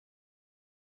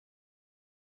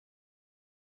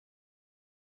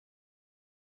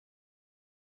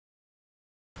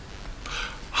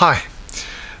Hi.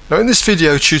 Now in this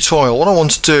video tutorial what I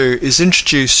want to do is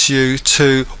introduce you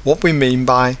to what we mean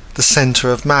by the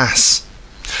centre of mass.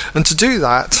 And to do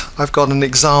that I've got an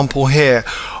example here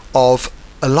of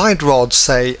a light rod,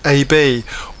 say AB,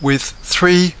 with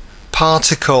 3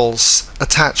 particles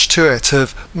attached to it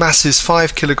of masses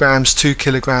 5 kilograms, 2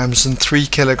 kilograms and 3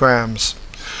 kilograms.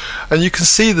 And you can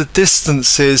see the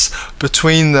distances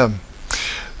between them.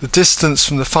 The distance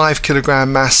from the 5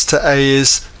 kilogram mass to A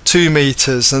is 2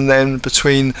 meters, and then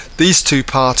between these 2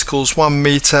 particles 1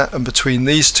 meter, and between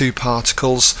these 2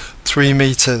 particles 3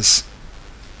 meters.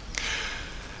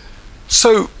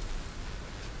 So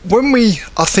when we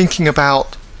are thinking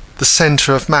about the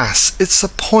center of mass, it's a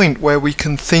point where we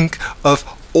can think of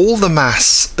all the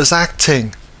mass as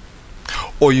acting,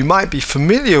 or you might be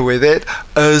familiar with it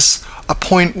as a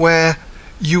point where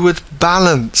you would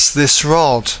balance this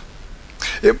rod.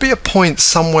 It would be a point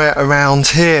somewhere around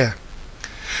here.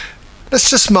 Let's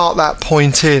just mark that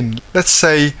point in. Let's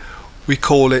say we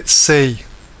call it C.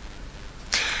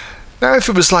 Now if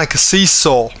it was like a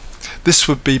seesaw, this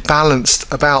would be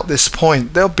balanced about this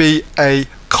point. There'll be a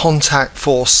contact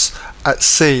force at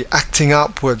C acting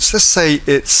upwards. Let's say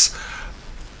it's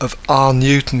of R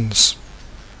newtons.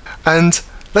 And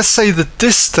let's say the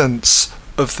distance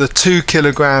of the 2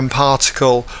 kilogram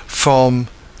particle from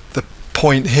the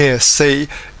point here, C,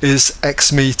 is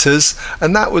x meters,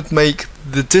 and that would make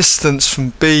the distance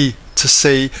from B to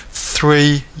C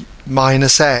 3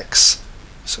 minus x.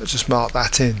 So just mark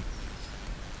that in.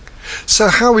 So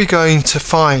how are we going to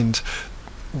find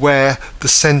where the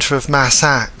centre of mass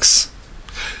acts?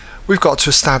 We've got to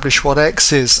establish what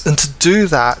x is, and to do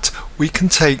that we can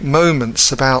take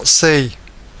moments about C.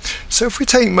 So if we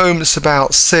take moments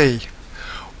about C,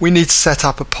 we need to set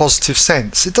up a positive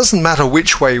sense. It doesn't matter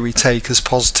which way we take as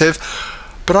positive,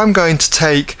 but I'm going to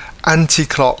take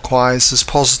anti-clockwise as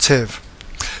positive.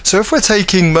 So if we're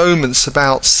taking moments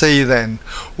about C, then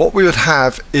what we would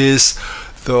have is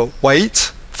the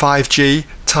weight 5g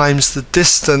times the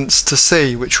distance to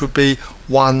C, which would be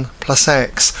 1 plus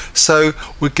x. So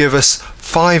would give us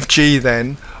 5g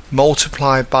then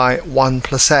multiplied by 1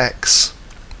 plus x,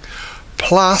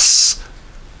 plus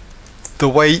the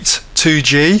weight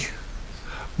 2g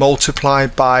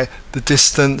multiplied by the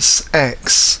distance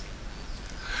x.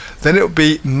 Then it would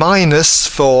be minus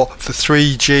for the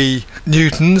 3g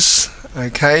newtons.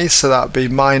 Okay, so that would be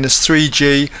minus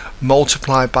 3g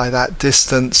multiplied by that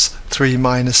distance 3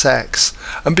 minus x.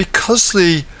 And because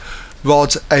the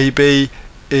rod AB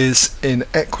is in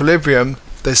equilibrium,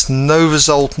 there's no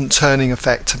resultant turning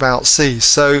effect about C,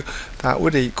 so that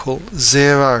would equal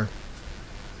 0.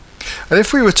 And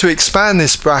if we were to expand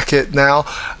this bracket now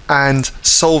and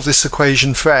solve this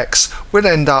equation for x, we'd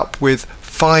end up with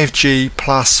 5g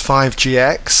plus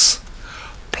 5gx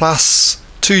plus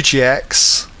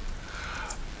 2gx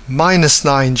minus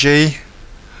 9g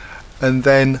and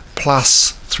then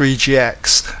plus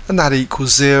 3gx, and that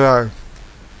equals 0.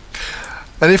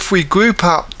 And if we group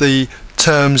up the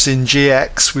terms in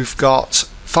gx, we've got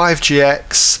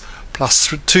 5gx plus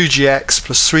 2gx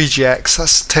plus 3gx,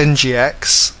 that's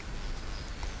 10gx.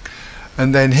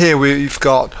 And then here we've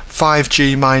got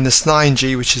 5g minus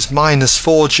 9g, which is minus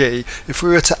 4g. If we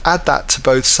were to add that to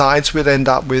both sides, we'd end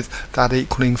up with that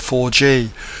equaling 4g.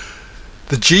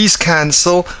 The g's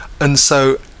cancel, and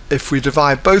so if we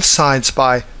divide both sides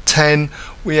by 10,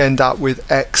 we end up with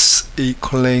x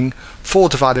equaling 4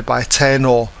 divided by 10,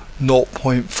 or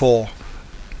 0.4.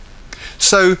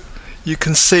 So you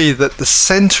can see that the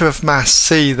centre of mass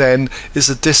C then is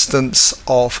a distance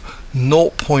of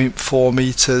 0.4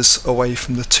 meters away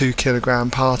from the 2 kilogram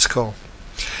particle.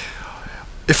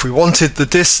 If we wanted the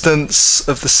distance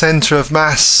of the centre of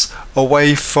mass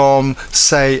away from,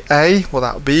 say, A, well,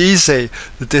 that would be easy.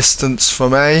 The distance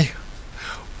from A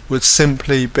would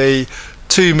simply be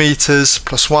 2 meters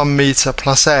plus 1 meter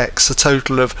plus x, a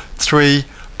total of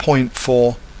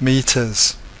 3.4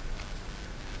 meters.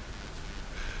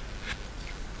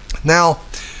 Now,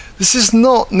 this is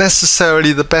not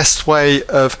necessarily the best way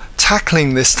of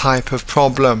tackling this type of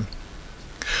problem.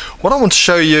 What I want to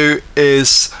show you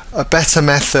is a better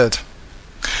method.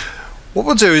 What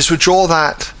we'll do is we'll draw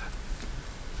that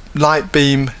light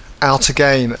beam out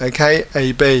again, okay,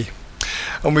 AB,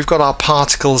 and we've got our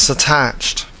particles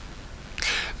attached.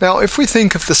 Now if we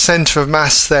think of the centre of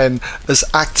mass then as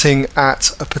acting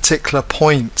at a particular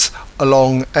point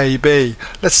along AB,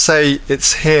 let's say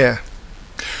it's here.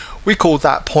 We called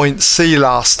that point C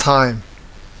last time.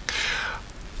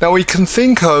 Now we can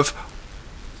think of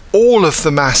all of the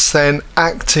mass then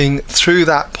acting through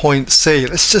that point C.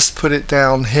 Let's just put it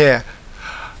down here.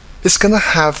 It's going to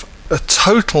have a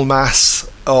total mass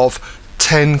of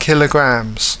 10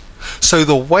 kilograms. So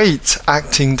the weight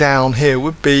acting down here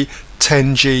would be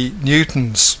 10g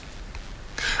newtons.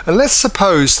 And let's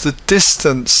suppose the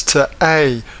distance to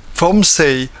A from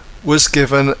C was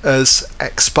given as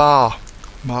x bar.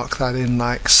 Mark that in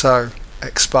like so,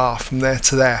 x bar from there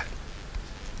to there.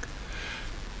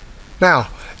 Now,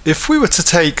 if we were to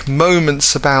take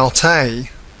moments about A,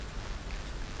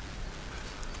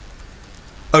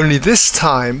 only this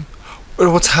time we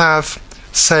would have,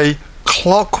 say,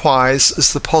 clockwise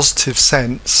as the positive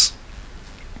sense,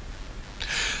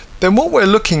 then what we're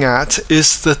looking at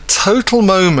is the total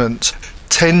moment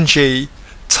 10g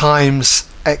times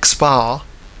x bar.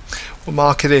 We'll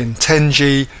mark it in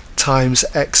 10g times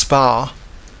x bar.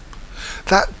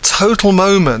 That total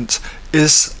moment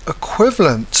is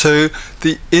equivalent to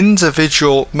the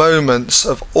individual moments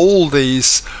of all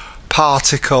these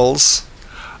particles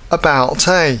about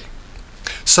A.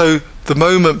 So the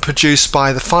moment produced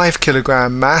by the 5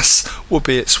 kilogram mass will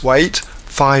be its weight,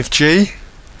 5g,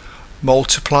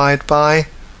 multiplied by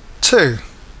 2.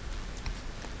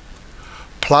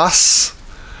 Plus,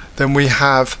 then we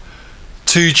have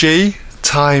 2g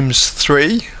times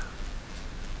 3,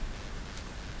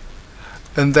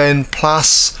 and then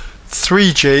plus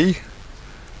 3g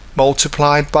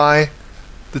multiplied by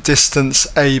the distance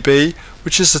AB,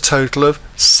 which is a total of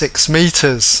 6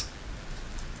 meters.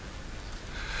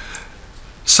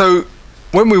 So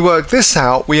when we work this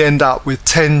out, we end up with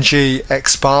 10g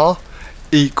x bar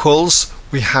equals,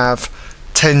 we have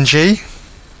 10g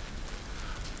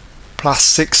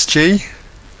plus 6g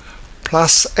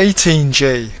plus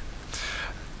 18g,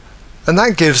 and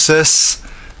that gives us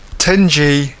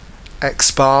 10g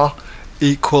x bar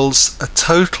equals a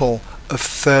total of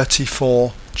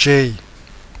 34g.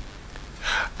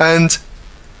 And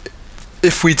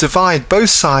if we divide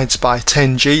both sides by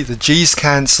 10g, the g's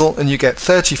cancel and you get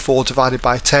 34 divided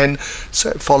by 10, so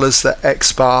it follows that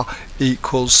x bar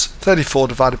equals 34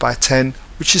 divided by 10,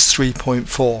 which is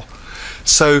 3.4.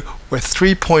 So we're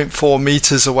 3.4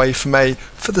 meters away from A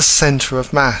for the center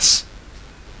of mass.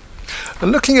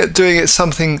 And looking at doing it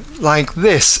something like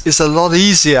this is a lot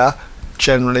easier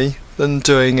generally than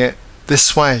doing it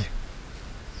this way.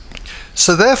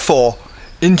 So therefore,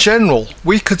 in general,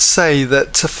 we could say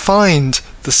that to find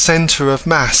the center of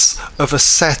mass of a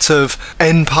set of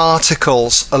n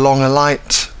particles along a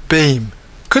light beam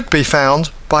could be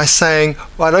found by saying,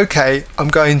 right, okay, I'm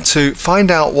going to find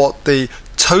out what the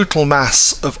total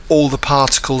mass of all the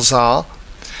particles are.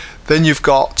 Then you've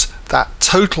got that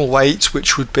total weight,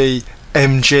 which would be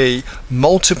mg,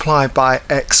 multiplied by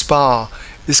x bar,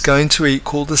 is going to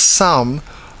equal the sum,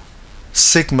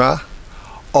 sigma,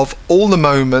 of all the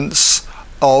moments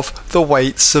of the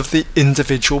weights of the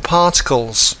individual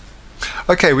particles.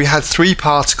 Okay, we had 3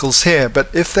 particles here,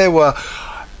 but if there were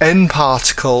n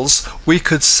particles, we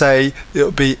could say it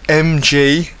would be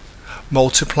mg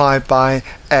multiplied by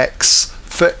x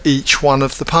for each one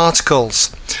of the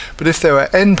particles. But if there were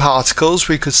n particles,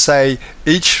 we could say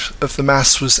each of the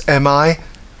mass was mi,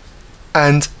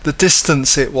 and the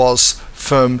distance it was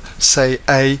from, say,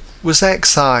 A was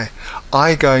xi,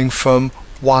 I going from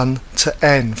 1 to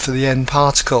n for the n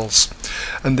particles.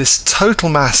 And this total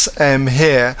mass m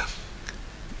here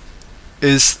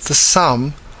is the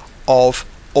sum of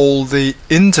all the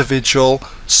individual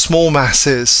small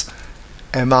masses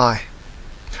mi,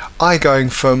 I going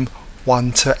from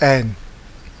 1 to n.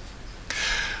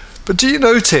 But do you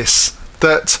notice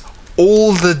that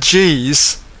all the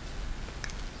g's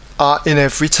are in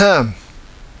every term?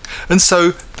 And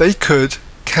so they could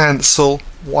cancel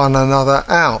one another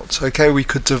out. Okay, we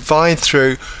could divide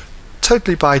through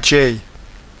totally by g.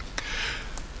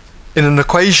 In an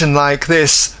equation like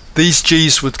this, these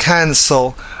g's would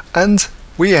cancel, and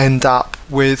we end up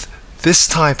with this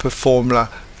type of formula,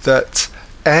 that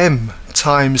m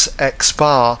times x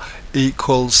bar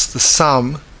equals the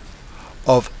sum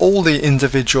of all the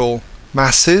individual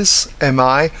masses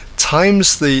mi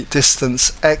times the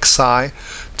distance xi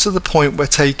to the point we're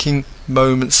taking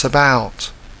moments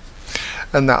about.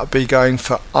 And that would be going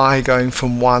for I going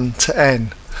from 1 to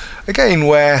n. Again,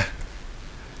 where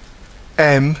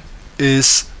m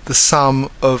is the sum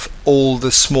of all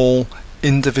the small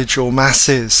individual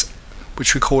masses,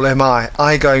 which we call mi,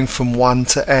 I going from 1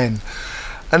 to n.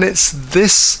 And it's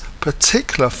this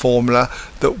particular formula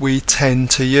that we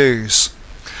tend to use,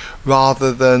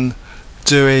 rather than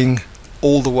doing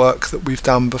all the work that we've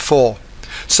done before.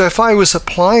 So if I was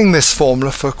applying this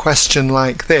formula for a question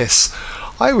like this,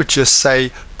 I would just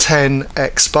say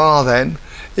 10x bar then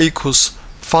equals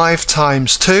 5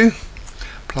 times 2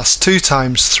 plus 2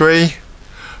 times 3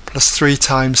 plus 3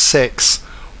 times 6.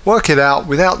 Work it out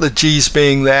without the g's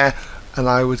being there, and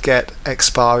I would get x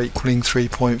bar equaling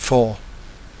 3.4.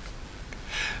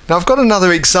 Now I've got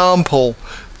another example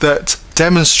that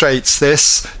demonstrates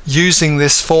this using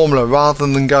this formula rather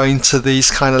than going to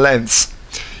these kind of lengths.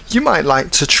 You might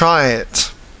like to try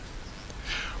it.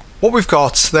 What we've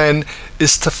got then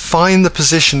is to find the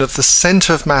position of the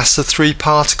center of mass of three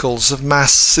particles of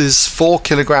masses 4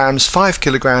 kilograms, 5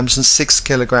 kilograms and 6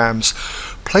 kilograms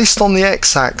placed on the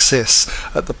x-axis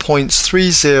at the points 3,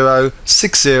 0,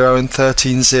 6, 0 and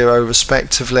 13, 0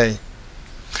 respectively.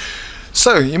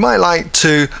 So you might like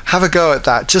to have a go at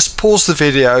that. Just pause the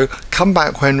video, come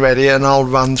back when ready, and I'll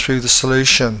run through the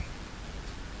solution.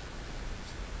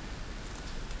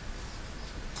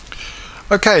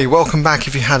 Okay, welcome back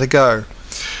if you had a go.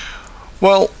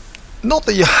 Well, not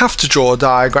that you have to draw a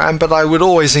diagram, but I would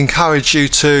always encourage you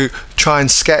to try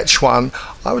and sketch one.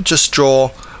 I would just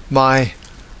draw my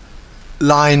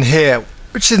line here,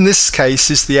 which in this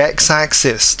case is the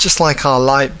x-axis, just like our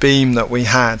light beam that we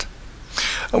had.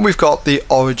 And we've got the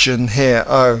origin here,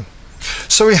 O.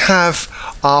 So we have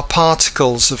our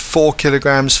particles of 4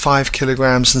 kilograms, 5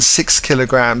 kilograms and 6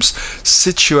 kilograms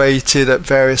situated at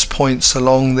various points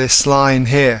along this line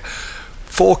here.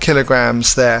 4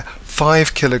 kilograms there,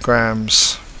 5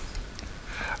 kilograms,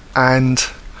 and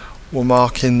we'll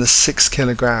mark in the 6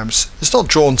 kilograms. It's not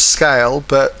drawn to scale,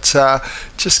 but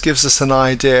just gives us an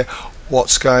idea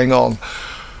what's going on.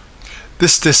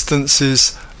 This distance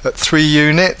is at 3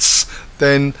 units,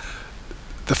 then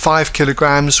the 5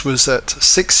 kilograms was at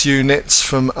 6 units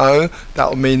from O. That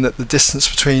will mean that the distance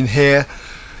between here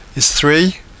is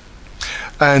 3.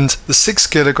 And the 6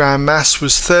 kilogram mass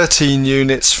was 13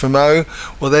 units from O.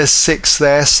 Well, there's 6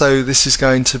 there, so this is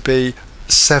going to be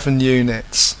 7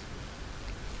 units.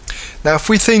 Now if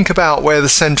we think about where the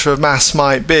center of mass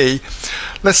might be,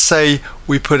 let's say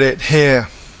we put it here.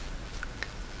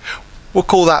 We'll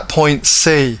call that point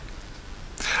C.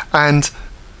 And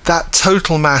that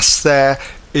total mass there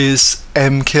is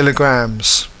m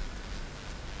kilograms,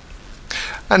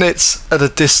 and it's at a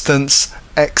distance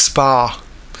x bar,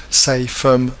 say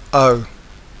from O.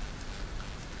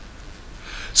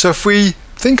 So if we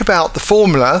think about the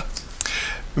formula,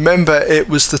 remember it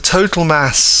was the total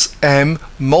mass m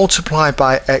multiplied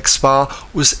by x bar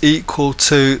was equal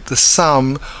to the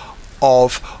sum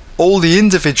of all the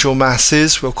individual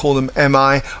masses, we'll call them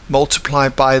mi,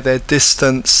 multiplied by their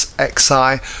distance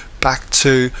xi back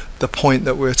to the point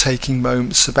that we're taking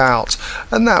moments about,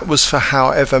 and that was for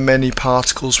however many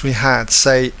particles we had,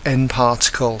 say n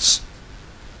particles.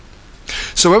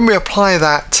 So when we apply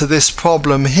that to this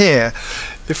problem here,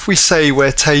 if we say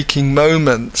we're taking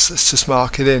moments, let's just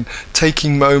mark it in,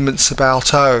 taking moments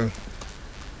about O,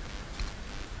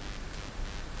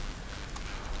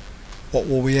 what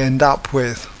will we end up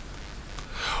with?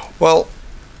 Well,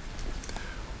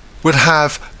 we'd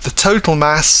have the total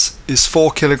mass is 4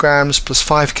 kilograms plus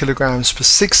 5 kilograms plus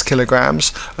 6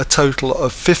 kilograms, a total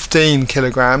of 15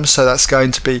 kilograms, so that's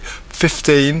going to be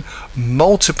 15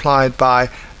 multiplied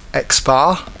by x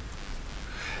bar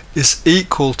is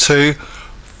equal to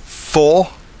 4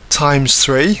 times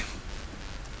 3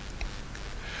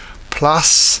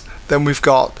 plus, then we've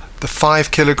got the 5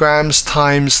 kilograms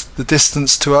times the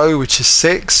distance to O, which is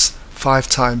 6, 5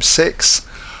 times 6,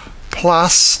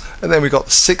 plus, and then we've got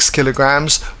 6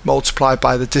 kilograms multiplied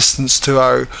by the distance to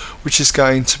O, which is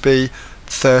going to be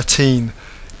 13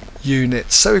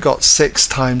 units. So we've got 6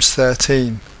 times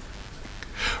 13.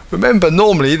 Remember,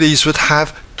 normally these would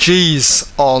have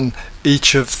G's on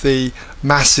each of the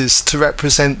masses to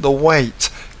represent the weight,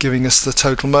 giving us the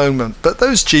total moment, but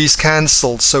those G's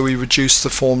cancelled, so we reduce the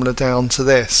formula down to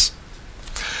this.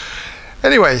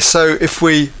 Anyway, so if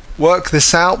we work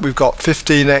this out, we've got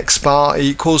 15x bar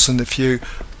equals, and if you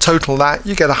total that,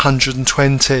 you get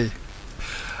 120.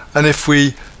 And if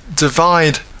we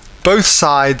divide both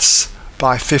sides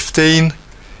by 15,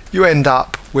 you end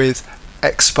up with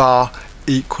x bar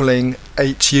equaling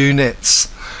 8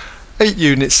 units. 8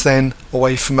 units then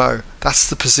away from O. That's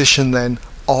the position then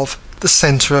of the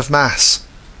center of mass.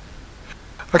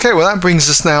 Okay, well that brings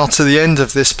us now to the end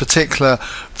of this particular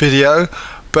video,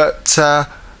 but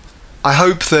I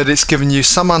hope that it's given you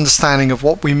some understanding of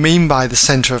what we mean by the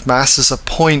center of mass as a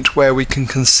point where we can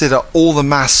consider all the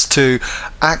mass to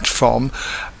act from,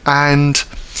 and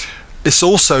this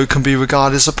also can be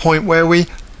regarded as a point where we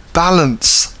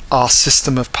balance our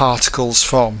system of particles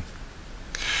from.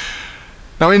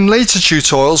 Now in later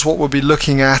tutorials what we'll be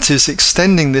looking at is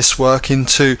extending this work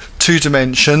into 2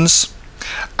 dimensions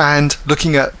and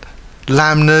looking at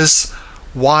laminas,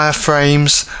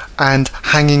 wireframes and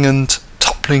hanging and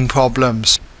toppling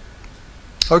problems.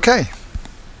 Okay.